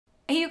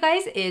Hey you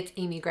guys, it's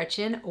Amy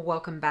Gretchen.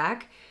 Welcome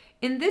back.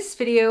 In this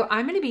video,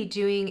 I'm going to be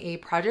doing a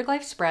Project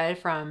Life spread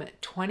from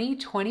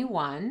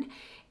 2021,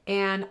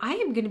 and I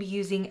am going to be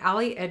using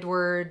Ali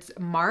Edwards'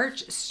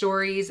 March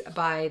Stories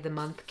by the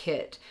Month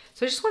kit.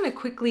 So I just want to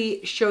quickly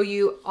show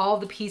you all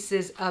the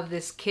pieces of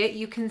this kit.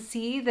 You can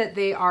see that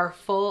they are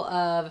full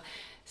of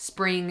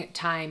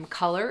springtime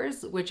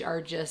colors, which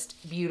are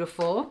just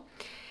beautiful.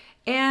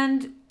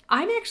 And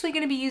I'm actually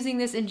going to be using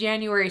this in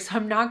January, so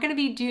I'm not going to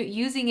be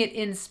using it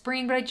in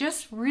spring, but I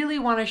just really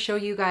want to show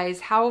you guys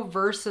how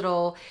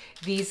versatile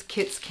these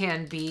kits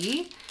can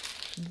be.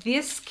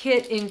 This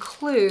kit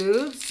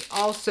includes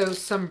also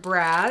some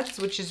brads,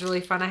 which is really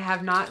fun. I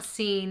have not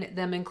seen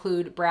them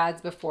include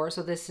brads before,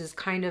 so this is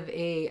kind of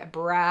a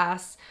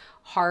brass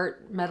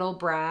heart metal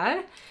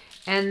brad.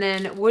 And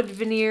then wood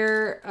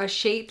veneer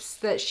shapes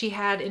that she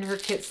had in her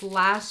kits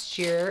last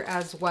year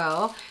as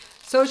well.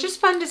 So it's just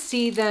fun to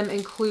see them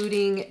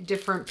including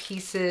different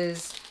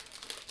pieces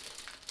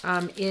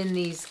in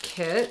these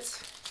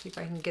kits. See if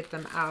I can get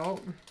them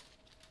out.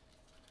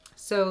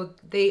 So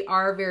they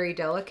are very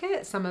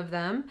delicate, some of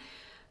them.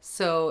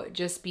 So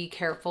just be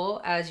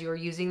careful as you're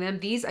using them.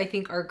 These I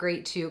think are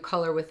great to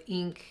color with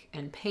ink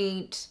and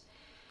paint.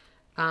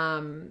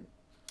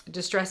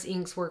 Distress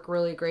inks work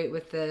really great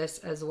with this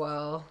as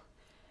well.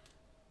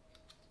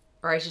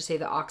 Or I should say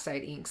the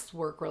oxide inks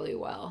work really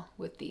well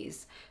with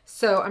these.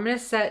 So I'm going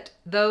to set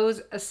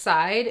those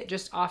aside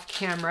just off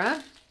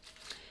camera.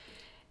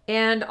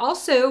 And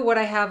also what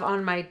I have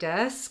on my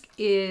desk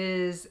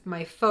is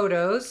my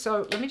photos.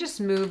 So let me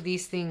just move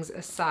these things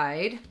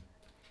aside.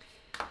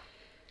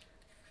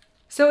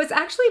 So it's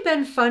actually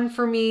been fun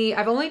for me.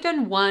 I've only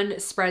done one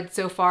spread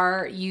so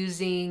far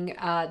using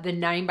the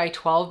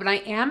 9x12, but I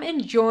am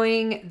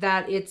enjoying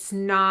that it's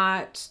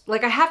not,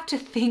 like I have to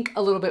think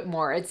a little bit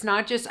more. It's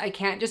not just, I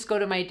can't just go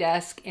to my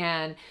desk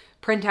and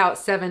print out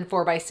 7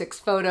 4x6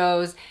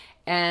 photos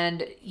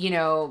and, you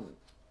know,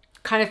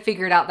 kind of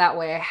figure it out that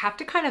way. I have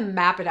to kind of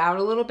map it out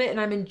a little bit, and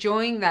I'm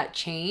enjoying that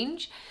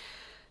change.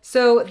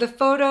 So the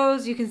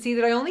photos, you can see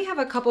that I only have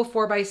a couple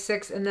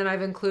 4x6, and then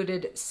I've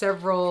included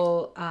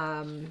several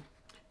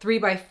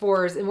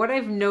 3x4s. And what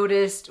I've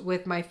noticed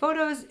with my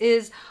photos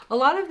is a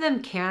lot of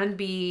them can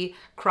be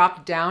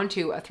cropped down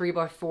to a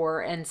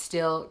 3x4 and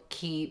still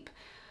keep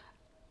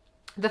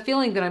the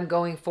feeling that I'm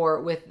going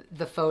for with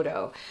the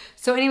photo.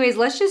 So anyways,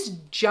 let's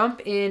just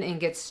jump in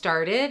and get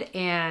started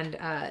and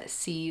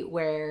see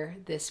where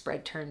this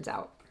spread turns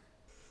out.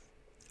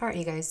 All right,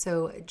 you guys,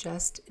 so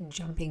just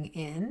jumping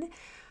in.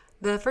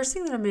 The first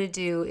thing that I'm going to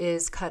do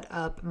is cut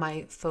up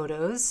my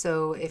photos.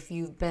 So if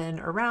you've been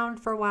around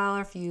for a while,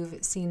 or if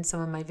you've seen some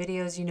of my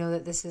videos, you know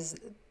that this is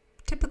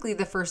typically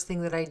the first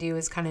thing that I do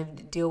is kind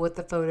of deal with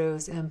the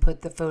photos and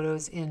put the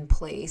photos in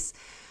place.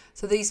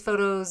 So these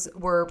photos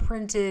were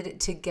printed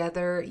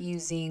together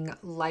using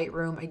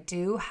Lightroom. I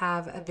do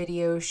have a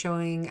video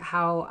showing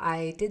how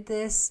I did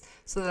this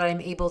so that I'm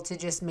able to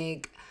just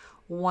make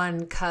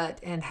one cut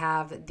and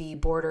have the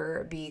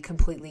border be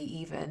completely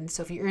even.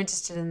 So if you're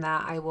interested in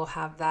that, I will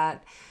have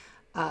that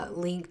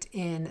linked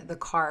in the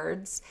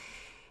cards.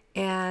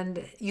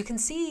 And you can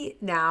see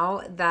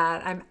now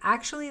that I'm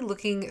actually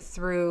looking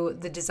through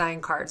the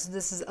design cards. So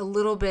this is a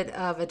little bit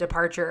of a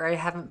departure. I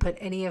haven't put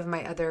any of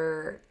my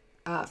other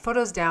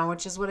photos down,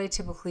 which is what I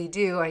typically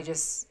do. I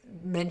just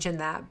mentioned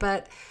that.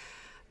 But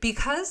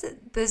because of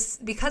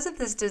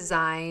this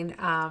design,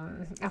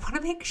 I want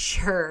to make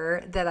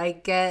sure that I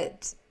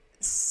get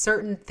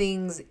certain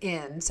things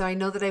in. So I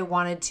know that I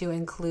wanted to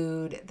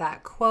include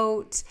that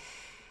quote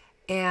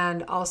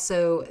and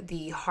also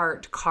the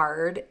heart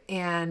card,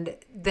 and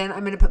then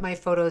I'm going to put my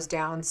photos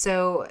down.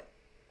 So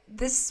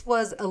this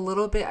was a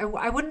little bit,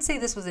 I wouldn't say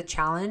this was a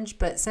challenge,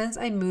 but since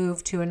I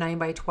moved to a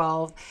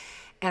 9x12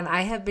 and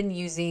I have been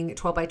using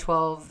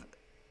 12x12,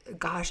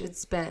 gosh,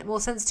 it's been,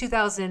 well, since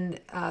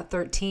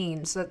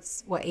 2013. So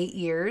that's what, 8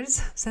 years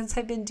since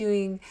I've been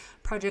doing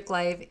Project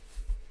Life.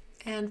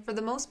 And for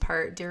the most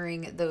part,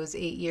 during those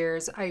 8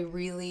 years, I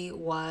really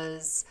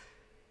was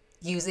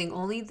using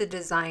only the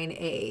design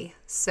A.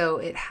 So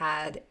it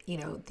had, you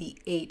know, the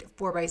 8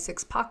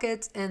 4x6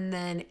 pockets and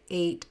then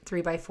 8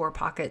 3x4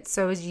 pockets.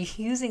 So I was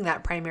using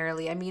that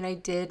primarily. I mean, I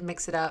did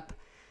mix it up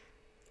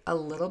a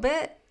little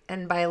bit.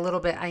 And by a little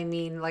bit, I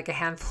mean like a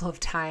handful of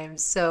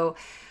times. So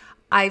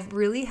I've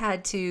really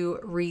had to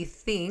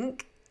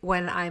rethink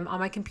when I'm on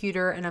my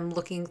computer and I'm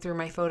looking through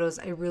my photos.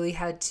 I really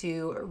had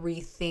to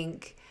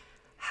rethink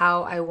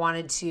how I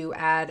wanted to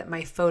add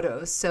my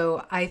photos.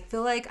 So I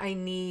feel like I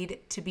need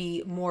to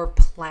be more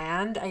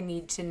planned. I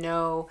need to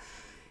know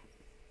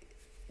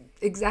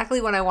exactly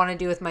what I want to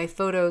do with my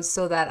photos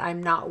so that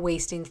I'm not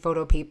wasting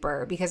photo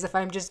paper. Because if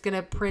I'm just going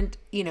to print,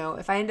 you know,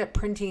 if I end up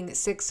printing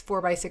 6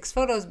 4x6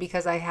 photos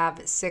because I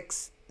have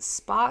 6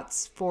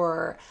 spots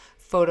for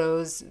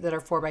photos that are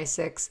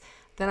 4x6,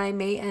 then I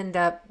may end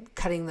up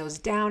cutting those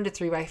down to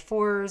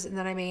 3x4s, and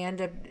then I may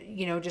end up,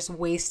 you know, just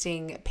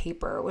wasting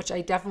paper, which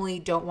I definitely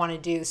don't want to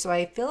do. So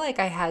I feel like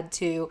I had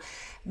to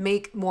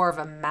make more of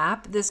a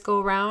map this go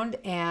around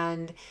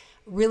and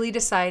really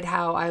decide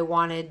how I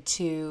wanted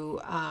to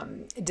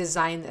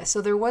design this.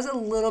 So there was a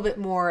little bit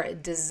more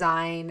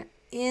design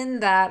in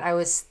that. I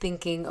was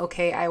thinking,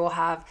 okay, I will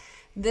have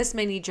this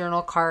many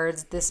journal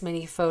cards, this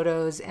many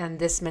photos, and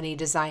this many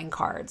design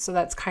cards. So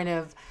that's kind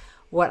of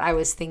what I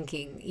was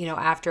thinking, you know,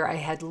 after I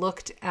had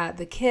looked at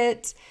the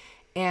kit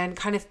and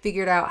kind of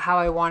figured out how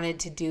I wanted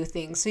to do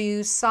things. So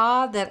you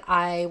saw that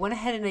I went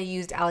ahead and I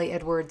used Ali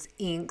Edwards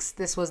inks.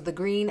 This was the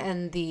green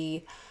and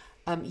the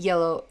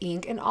yellow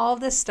ink, and all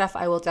of this stuff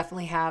I will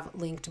definitely have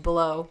linked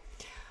below.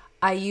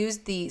 I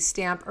used the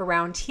stamp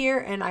around here,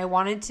 and I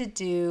wanted to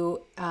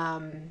do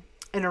an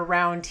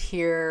around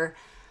here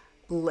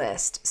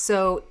list.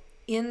 So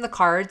in the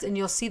cards, and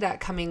you'll see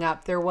that coming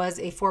up, there was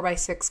a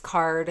 4x6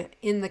 card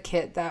in the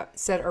kit that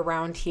said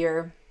around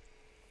here.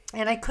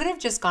 And I could have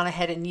just gone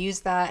ahead and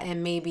used that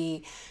and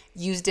maybe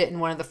used it in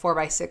one of the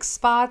 4x6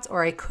 spots,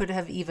 or I could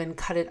have even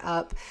cut it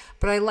up.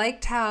 But I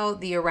liked how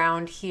the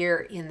around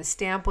here in the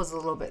stamp was a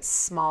little bit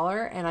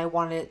smaller, and I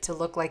wanted it to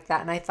look like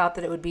that. And I thought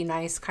that it would be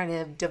nice kind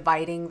of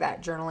dividing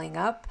that journaling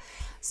up.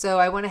 So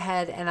I went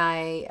ahead and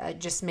I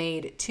just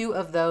made 2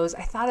 of those.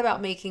 I thought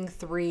about making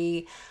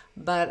 3,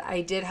 but I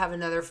did have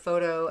another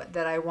photo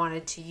that I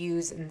wanted to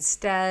use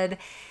instead.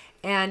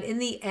 And in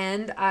the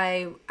end,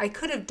 I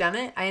could have done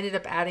it. I ended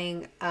up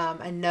adding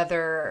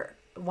another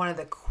one of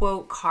the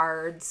quote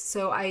cards.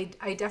 So I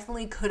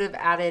definitely could have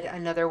added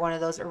another one of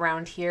those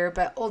around here.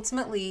 But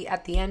ultimately,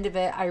 at the end of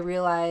it, I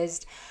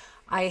realized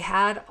I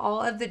had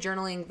all of the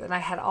journaling and I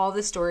had all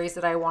the stories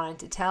that I wanted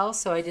to tell.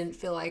 So I didn't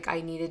feel like I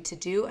needed to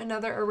do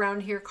another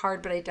around here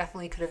card, but I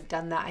definitely could have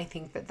done that. I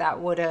think that that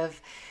would have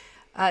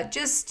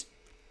just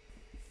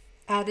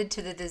added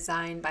to the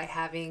design by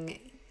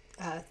having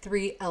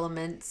 3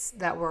 elements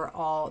that were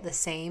all the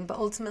same. But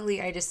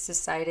ultimately I just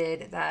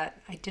decided that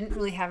I didn't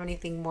really have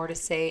anything more to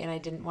say and I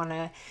didn't want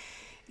to,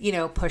 you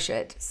know, push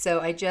it.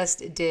 So I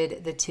just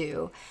did the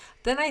 2.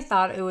 Then I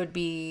thought it would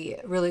be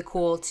really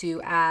cool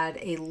to add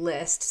a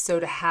list.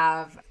 So to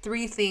have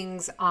 3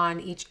 things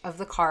on each of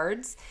the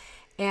cards.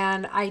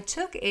 And I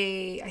took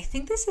I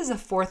think this is a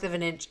 1/4 of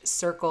an inch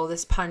circle.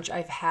 This punch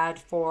I've had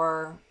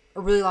for a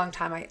really long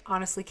time. I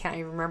honestly can't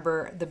even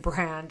remember the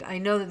brand. I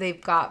know that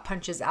they've got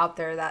punches out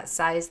there that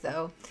size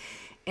though.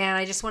 And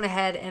I just went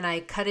ahead and I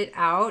cut it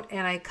out,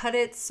 and I cut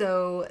it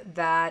so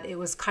that it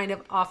was kind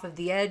of off of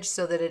the edge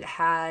so that it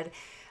had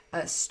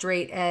a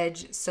straight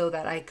edge so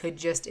that I could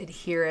just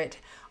adhere it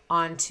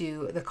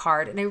onto the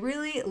card. And I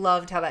really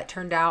loved how that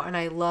turned out, and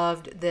I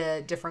loved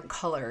the different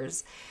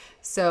colors.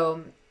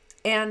 So,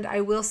 and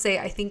I will say,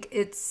 I think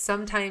it's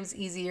sometimes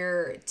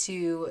easier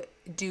to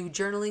do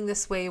journaling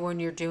this way when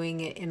you're doing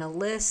it in a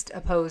list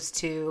opposed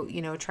to,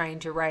 you know, trying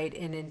to write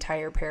an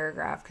entire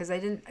paragraph, because I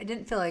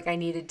didn't feel like I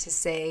needed to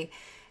say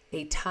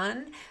a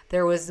ton.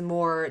 There was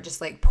more just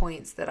like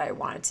points that I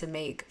wanted to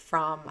make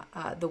from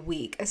the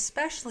week,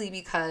 especially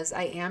because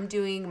I am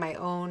doing my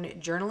own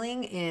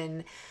journaling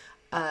in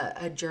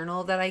a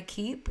journal that I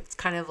keep. It's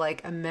kind of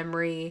like a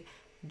memory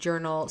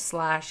journal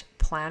 /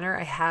 planner.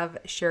 I have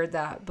shared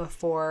that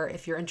before.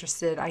 If you're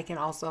interested, I can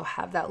also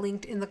have that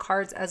linked in the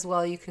cards as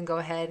well. You can go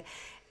ahead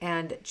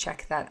and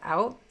check that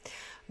out.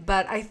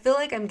 But I feel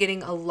like I'm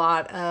getting a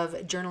lot of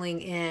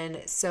journaling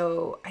in,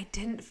 so I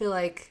didn't feel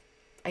like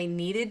I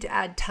needed to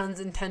add tons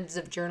and tons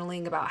of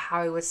journaling about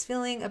how I was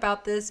feeling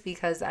about this,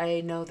 because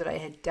I know that I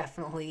had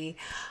definitely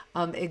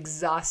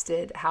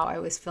exhausted how I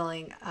was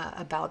feeling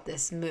about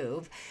this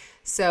move.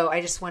 So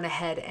I just went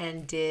ahead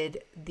and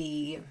did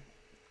the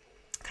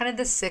kind of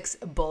the 6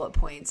 bullet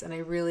points, and I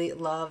really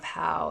love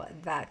how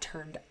that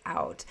turned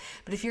out.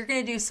 But if you're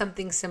going to do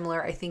something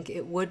similar, I think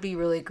it would be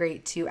really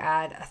great to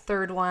add a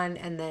 3rd one,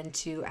 and then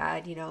to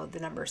add, you know, the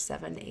number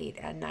 7, 8,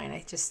 and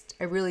 9.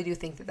 I really do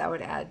think that that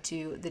would add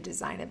to the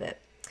design of it.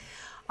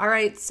 All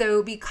right,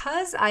 so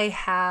because I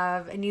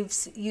have, and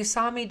you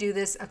saw me do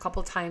this a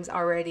couple times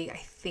already, I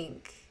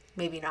think,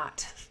 maybe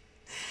not.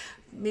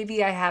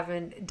 Maybe I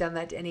haven't done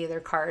that to any other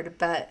card,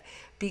 but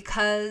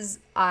because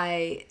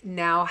I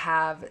now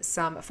have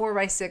some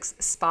 4x6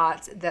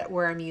 spots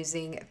where I'm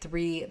using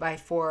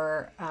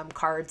 3x4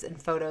 cards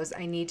and photos,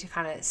 I need to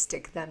kind of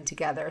stick them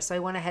together. So I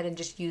went ahead and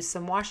just used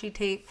some washi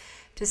tape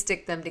to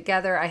stick them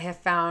together. I have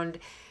found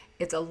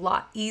it's a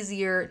lot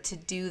easier to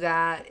do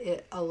that.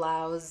 It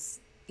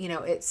allows, you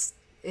know,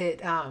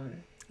 it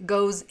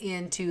goes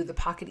into the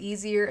pocket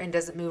easier and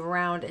doesn't move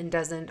around and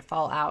doesn't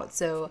fall out.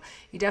 So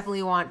you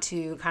definitely want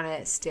to kind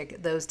of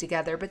stick those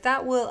together, but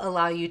that will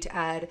allow you to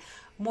add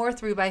more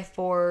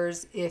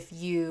 3x4s if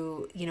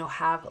you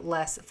have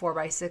less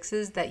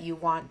 4x6s that you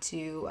want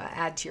to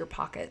add to your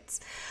pockets.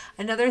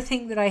 Another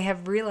thing that I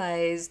have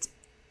realized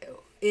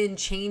in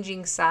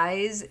changing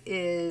size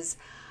is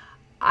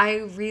I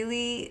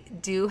really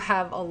do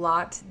have a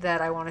lot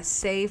that I want to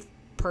say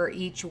per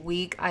each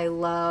week. I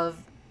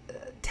love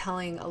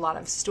telling a lot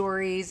of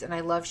stories and I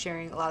love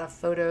sharing a lot of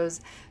photos.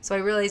 So I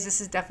realize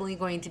this is definitely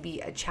going to be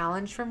a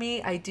challenge for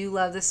me. I do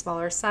love the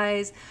smaller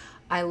size.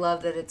 I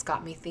love that it's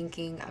got me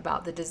thinking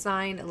about the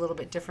design a little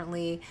bit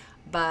differently,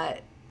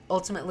 but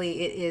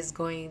ultimately it is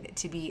going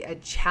to be a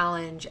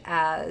challenge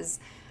as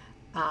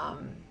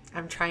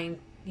I'm trying,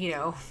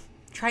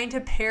 trying to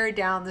pare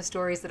down the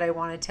stories that I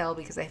want to tell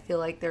because I feel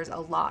like there's a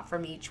lot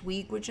from each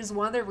week, which is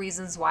one of the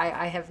reasons why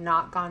I have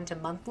not gone to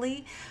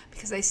monthly,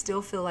 because I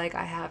still feel like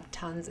I have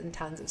tons and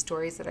tons of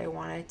stories that I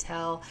want to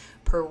tell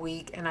per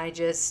week. And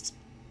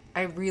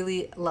I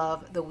really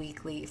love the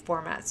weekly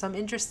format. So I'm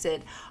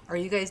interested, are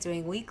you guys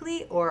doing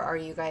weekly or are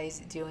you guys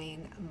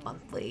doing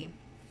monthly?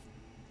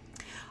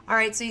 All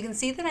right, so you can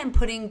see that I'm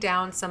putting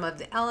down some of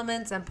the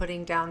elements. I'm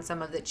putting down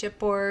some of the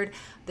chipboard.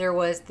 There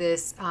was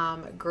this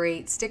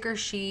great sticker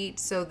sheet.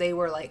 So they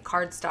were like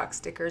cardstock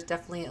stickers,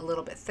 definitely a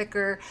little bit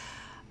thicker.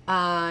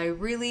 I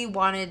really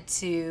wanted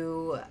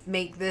to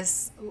make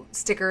this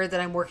sticker that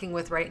I'm working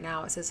with right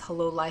now. It says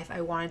Hello Life.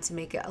 I wanted to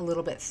make it a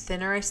little bit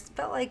thinner. I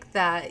felt like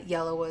that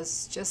yellow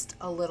was just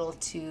a little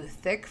too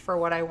thick for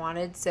what I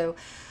wanted. So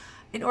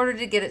in order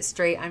to get it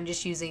straight, I'm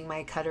just using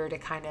my cutter to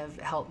kind of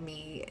help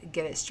me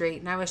get it straight.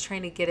 And I was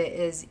trying to get it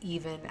as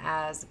even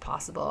as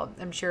possible.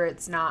 I'm sure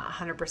it's not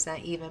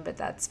 100% even, but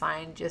that's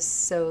fine,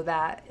 just so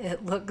that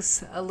it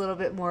looks a little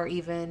bit more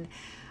even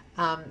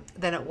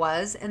than it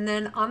was. And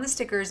then on the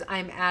stickers,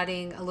 I'm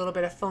adding a little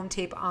bit of foam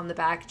tape on the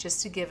back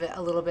just to give it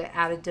a little bit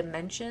added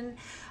dimension.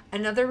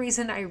 Another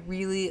reason I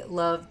really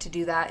love to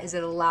do that is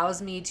it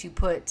allows me to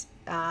put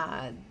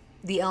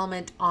the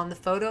element on the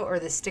photo or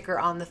the sticker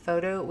on the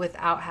photo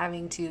without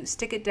having to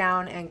stick it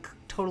down and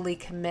totally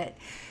commit.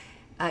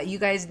 You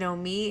guys know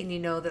me and you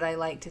know that I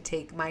like to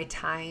take my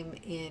time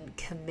in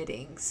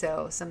committing.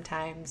 So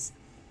sometimes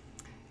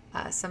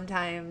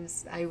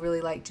I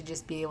really like to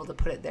just be able to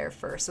put it there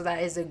first. So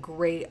that is a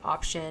great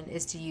option,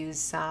 is to use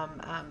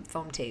some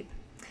foam tape.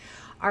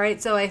 All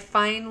right, so I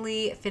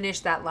finally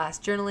finished that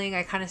last journaling.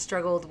 I kind of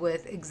struggled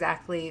with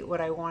exactly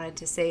what I wanted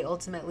to say.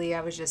 Ultimately,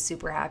 I was just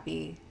super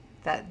happy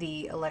that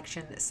the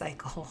election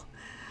cycle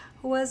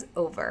was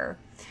over.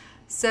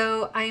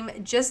 So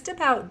I'm just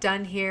about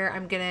done here.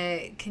 I'm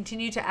gonna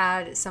continue to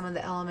add some of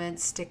the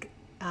elements,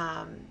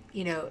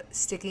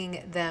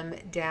 sticking them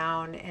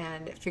down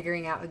and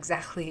figuring out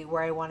exactly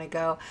where I want to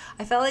go.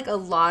 I felt like a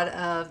lot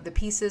of the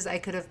pieces I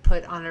could have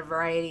put on a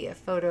variety of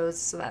photos,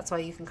 so that's why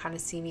you can kind of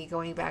see me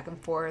going back and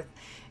forth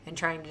and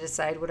trying to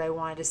decide what I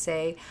wanted to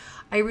say.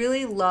 I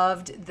really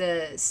loved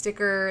the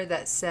sticker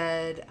that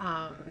said,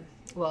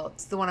 well,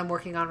 it's the one I'm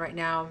working on right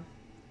now.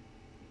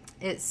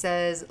 It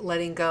says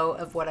letting go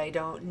of what I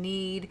don't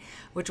need,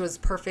 which was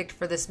perfect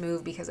for this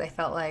move because I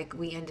felt like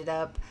we ended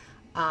up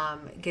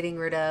getting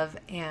rid of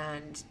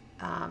and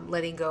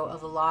letting go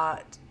of a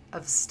lot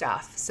of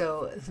stuff.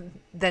 So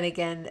then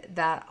again,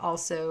 that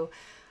also,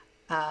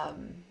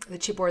 the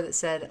chipboard that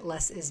said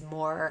less is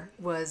more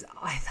was,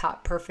 I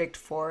thought, perfect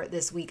for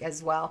this week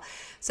as well.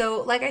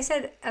 So like I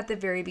said at the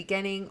very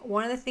beginning,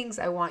 one of the things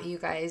I want you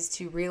guys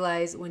to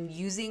realize when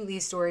using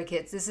these story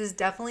kits, this is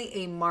definitely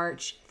a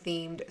March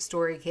themed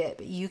story kit,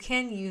 but you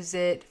can use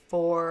it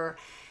for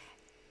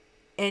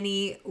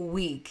any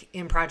week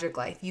in project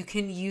life. You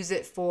can use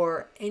it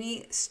for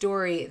any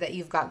story that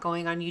you've got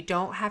going on. You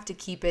don't have to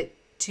keep it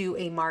to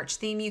a March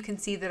theme. You can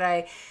see that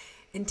I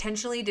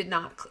intentionally did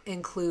not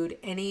include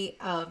any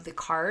of the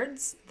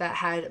cards that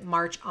had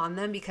March on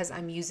them because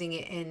I'm using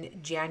it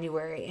in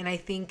January. And I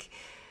think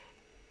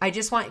I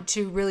just want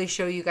to really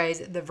show you guys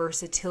the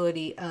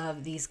versatility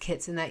of these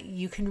kits and that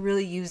you can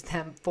really use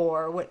them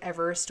for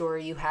whatever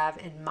story you have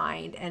in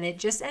mind. And it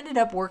just ended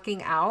up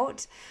working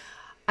out.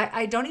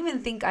 I don't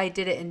even think I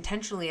did it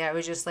intentionally. I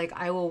was just like,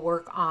 I will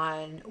work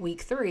on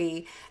week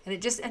 3, and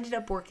it just ended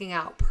up working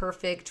out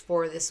perfect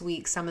for this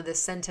week. Some of the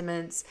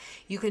sentiments,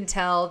 you can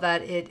tell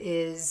that it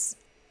is,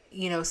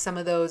 some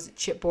of those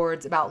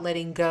chipboards about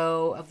letting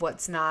go of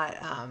what's not,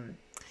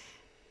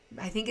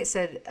 I think it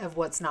said of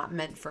what's not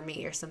meant for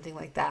me or something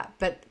like that.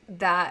 But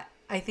that,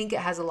 I think it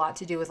has a lot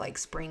to do with like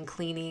spring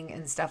cleaning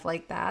and stuff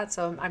like that.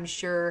 So I'm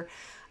sure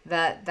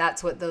that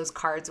that's what those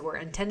cards were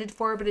intended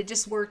for, but it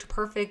just worked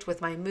perfect with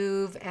my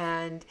move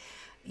and,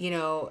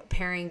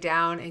 paring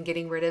down and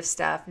getting rid of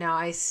stuff. Now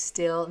I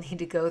still need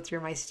to go through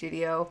my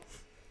studio.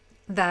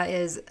 That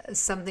is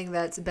something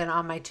that's been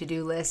on my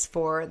to-do list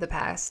for the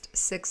past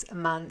 6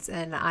 months,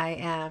 and I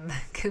am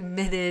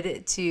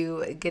committed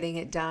to getting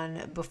it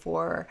done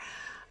before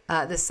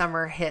the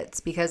summer hits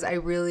because I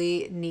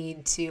really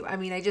need to,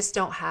 I just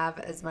don't have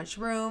as much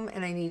room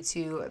and I need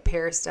to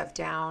pare stuff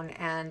down,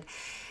 and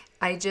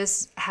I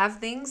just have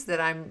things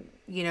that I'm,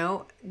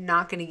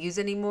 not going to use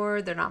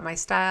anymore. They're not my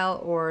style,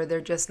 or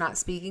they're just not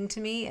speaking to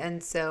me.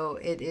 And so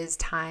it is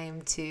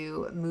time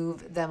to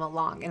move them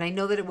along. And I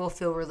know that it will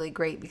feel really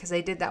great because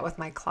I did that with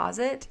my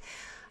closet.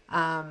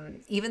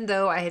 Even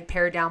though I had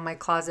pared down my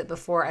closet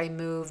before I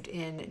moved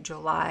in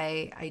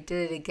July, I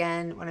did it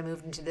again when I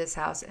moved into this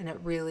house. And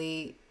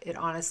it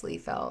honestly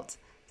felt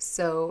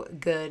so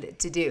good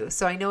to do.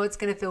 So I know it's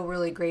going to feel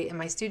really great in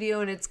my studio,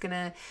 and it's going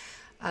to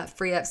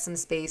free up some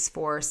space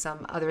for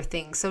some other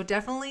things. So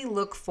definitely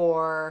look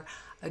for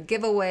a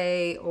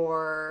giveaway,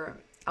 or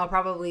I'll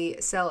probably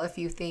sell a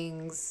few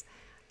things.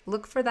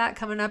 Look for that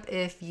coming up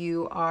if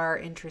you are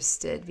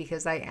interested,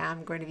 because I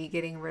am going to be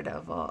getting rid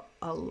of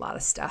a lot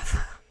of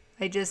stuff.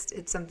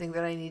 It's something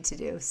that I need to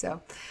do.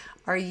 So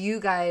are you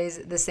guys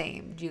the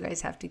same? Do you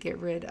guys have to get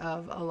rid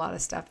of a lot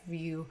of stuff? Are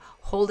you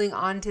holding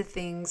on to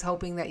things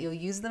hoping that you'll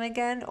use them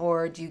again,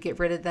 or do you get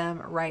rid of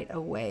them right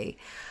away?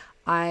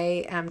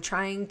 I am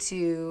trying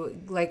to,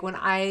 like when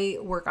I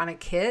work on a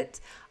kit,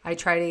 I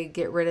try to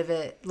get rid of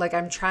it. Like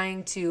I'm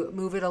trying to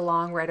move it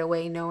along right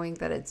away, knowing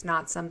that it's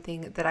not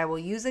something that I will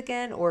use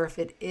again, or if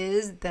it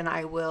is, then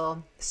I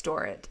will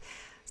store it.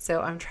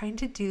 So I'm trying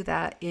to do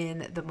that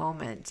in the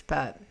moment,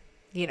 but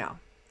you know,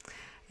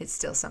 it's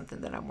still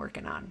something that I'm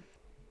working on.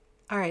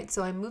 All right,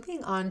 so I'm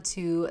moving on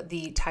to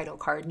the title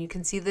card, and you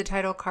can see the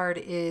title card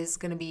is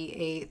going to be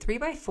a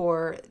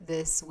 3x4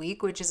 this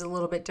week, which is a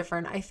little bit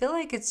different. I feel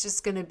like it's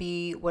just going to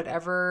be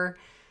whatever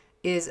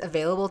is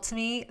available to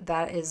me.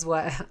 That is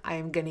what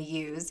I'm going to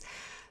use.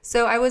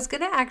 So I was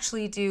going to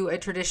actually do a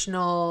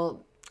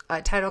traditional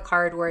title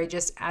card where I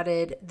just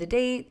added the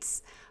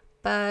dates,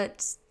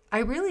 but I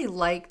really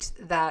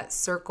liked that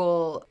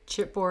circle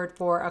chipboard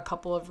for a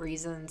couple of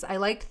reasons. I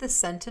liked the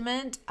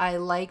sentiment. I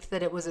liked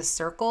that it was a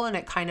circle and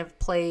it kind of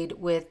played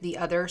with the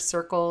other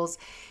circles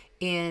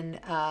in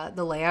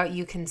the layout.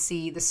 You can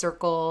see the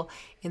circle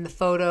in the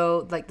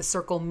photo, like the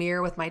circle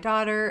mirror with my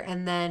daughter,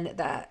 and then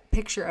that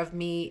picture of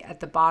me at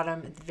the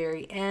bottom at the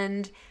very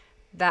end.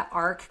 That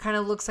arc kind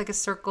of looks like a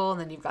circle, and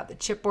then you've got the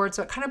chipboard.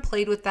 So it kind of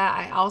played with that.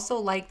 I also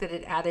like that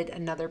it added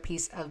another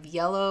piece of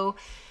yellow.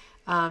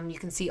 You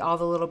can see all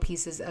the little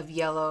pieces of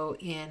yellow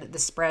in the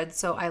spread.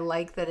 So I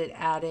like that it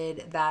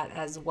added that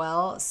as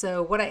well.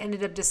 So what I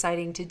ended up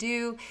deciding to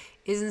do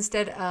is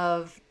instead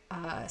of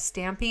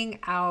stamping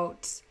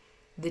out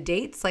the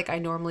dates like I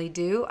normally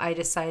do, I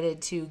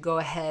decided to go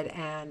ahead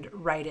and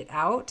write it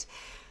out.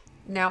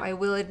 Now, I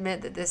will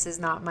admit that this is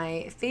not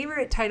my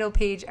favorite title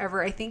page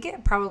ever. I think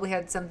it probably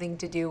had something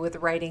to do with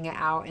writing it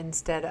out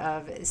instead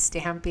of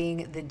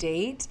stamping the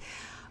date.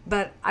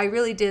 But I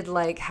really did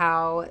like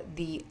how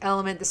the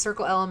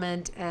circle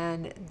element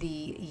and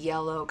the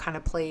yellow kind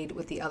of played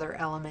with the other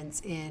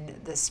elements in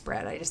the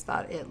spread. I just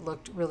thought it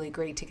looked really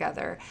great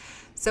together.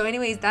 So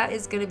anyways, that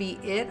is going to be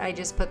it. I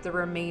just put the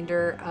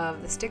remainder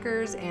of the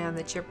stickers and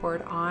the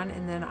chipboard on,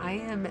 and then I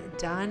am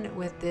done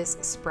with this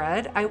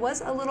spread. I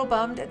was a little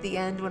bummed at the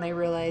end when I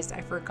realized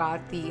I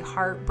forgot the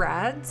heart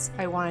brads.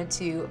 I wanted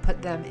to put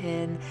them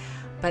in,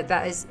 but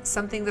that is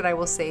something that I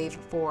will save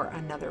for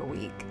another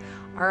week.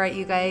 All right,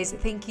 you guys,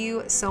 thank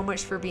you so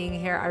much for being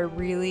here. I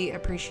really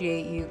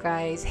appreciate you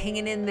guys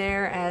hanging in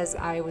there as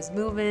I was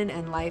moving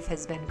and life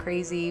has been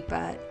crazy,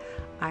 but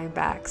I'm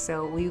back.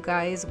 So you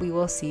guys, we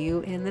will see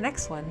you in the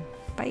next one.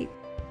 Bye.